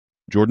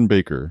Jordan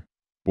Baker,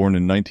 born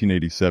in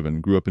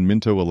 1987, grew up in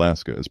Minto,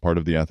 Alaska as part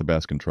of the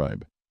Athabascan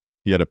tribe.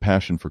 He had a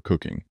passion for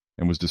cooking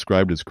and was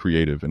described as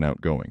creative and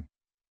outgoing.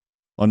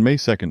 On May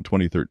 2,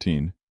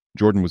 2013,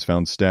 Jordan was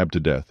found stabbed to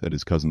death at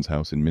his cousin's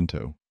house in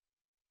Minto.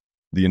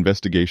 The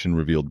investigation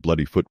revealed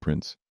bloody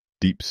footprints,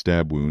 deep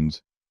stab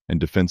wounds, and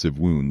defensive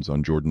wounds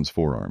on Jordan's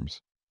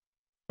forearms.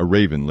 A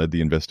raven led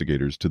the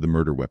investigators to the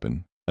murder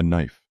weapon, a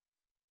knife.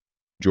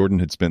 Jordan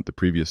had spent the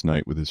previous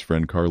night with his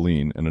friend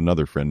Carlene and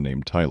another friend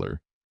named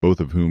Tyler, both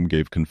of whom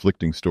gave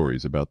conflicting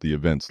stories about the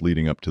events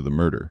leading up to the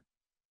murder.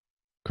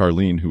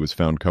 Carlene, who was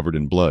found covered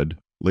in blood,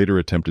 later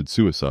attempted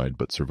suicide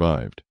but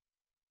survived.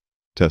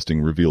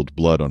 Testing revealed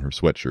blood on her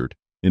sweatshirt,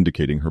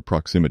 indicating her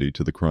proximity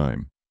to the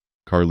crime.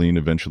 Carlene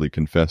eventually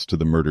confessed to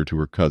the murder to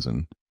her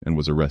cousin and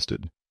was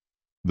arrested.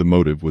 The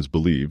motive was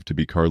believed to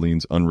be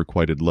Carlene's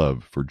unrequited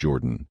love for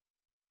Jordan.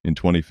 In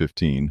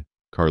 2015,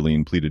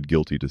 Carlene pleaded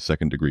guilty to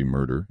second-degree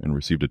murder and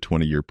received a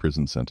 20-year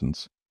prison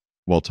sentence,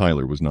 while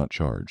Tyler was not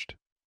charged.